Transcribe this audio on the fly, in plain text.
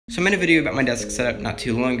So I made a video about my desk setup not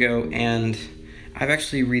too long ago, and I've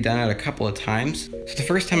actually redone it a couple of times. So the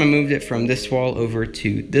first time I moved it from this wall over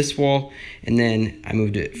to this wall, and then I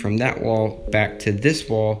moved it from that wall back to this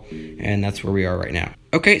wall, and that's where we are right now.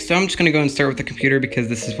 Okay, so I'm just gonna go and start with the computer because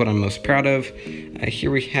this is what I'm most proud of.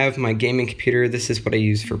 Here we have my gaming computer. This is what I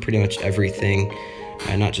use for pretty much everything,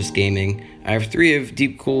 not just gaming. I have 3 of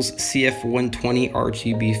Deepcool's CF120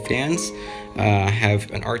 RGB fans. I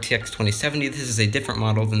have an RTX 2070. This is a different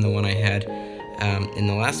model than the one I had in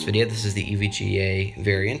the last video. This is the EVGA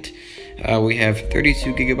variant. We have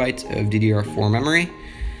 32 gigabytes of DDR4 memory.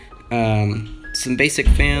 Some basic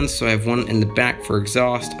fans, so I have one in the back for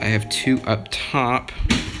exhaust. I have 2 up top,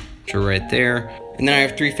 which are right there. And then I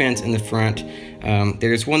have 3 fans in the front.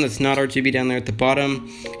 There's one that's not RGB down there at the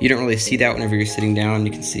bottom. You don't really see that whenever you're sitting down.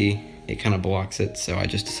 You can see it kind of blocks it, so I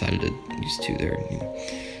just decided to use 2 there.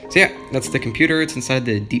 So yeah, that's the computer. It's inside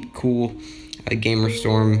the Deepcool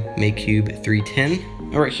Gamerstorm Macube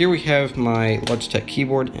 310. Alright, here we have my Logitech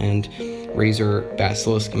keyboard and Razer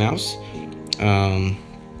Basilisk mouse. I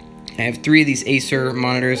have 3 of these Acer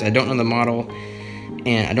monitors. I don't know the model,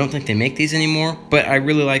 and I don't think they make these anymore, but I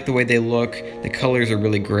really like the way they look. The colors are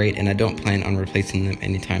really great, and I don't plan on replacing them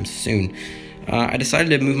anytime soon. I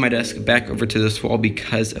decided to move my desk back over to this wall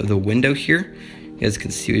because of the window here. You guys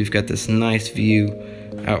can see we've got this nice view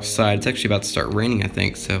outside. It's actually about to start raining, I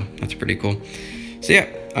think, so that's pretty cool. So yeah,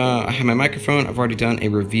 I have my microphone. I've already done a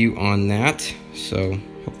review on that, so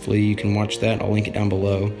hopefully you can watch that. I'll link it down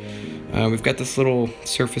below. We've got this little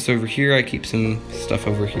surface over here. I keep some stuff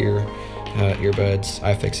over here, earbuds,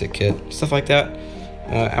 iFixit kit, stuff like that.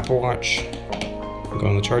 Apple Watch, go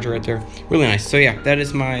on the charger right there. Really nice. So yeah, that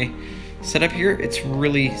is my setup here. It's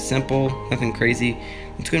really simple, nothing crazy.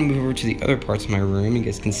 Let's go and move over to the other parts of my room. You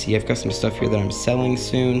guys can see I've got some stuff here that I'm selling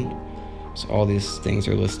soon. So all these things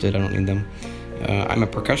are listed, I don't need them. I'm a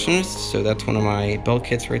percussionist, so that's one of my bell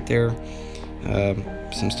kits right there.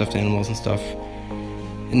 Some stuffed animals and stuff.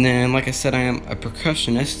 And then, like I said, I am a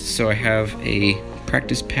percussionist, so I have a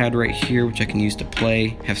practice pad right here, which I can use to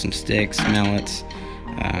play. Have some sticks, mallets,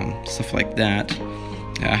 stuff like that.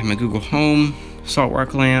 I have my Google Home, salt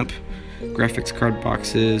rock lamp, graphics card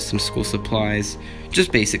boxes, some school supplies,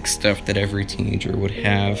 just basic stuff that every teenager would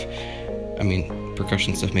have. I mean,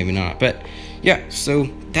 percussion stuff maybe not, but yeah, so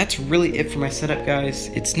that's really it for my setup, guys.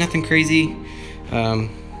 It's nothing crazy.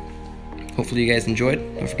 Hopefully you guys enjoyed.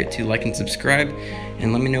 Don't forget to like and subscribe,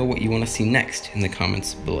 and let me know what you want to see next in the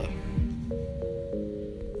comments below.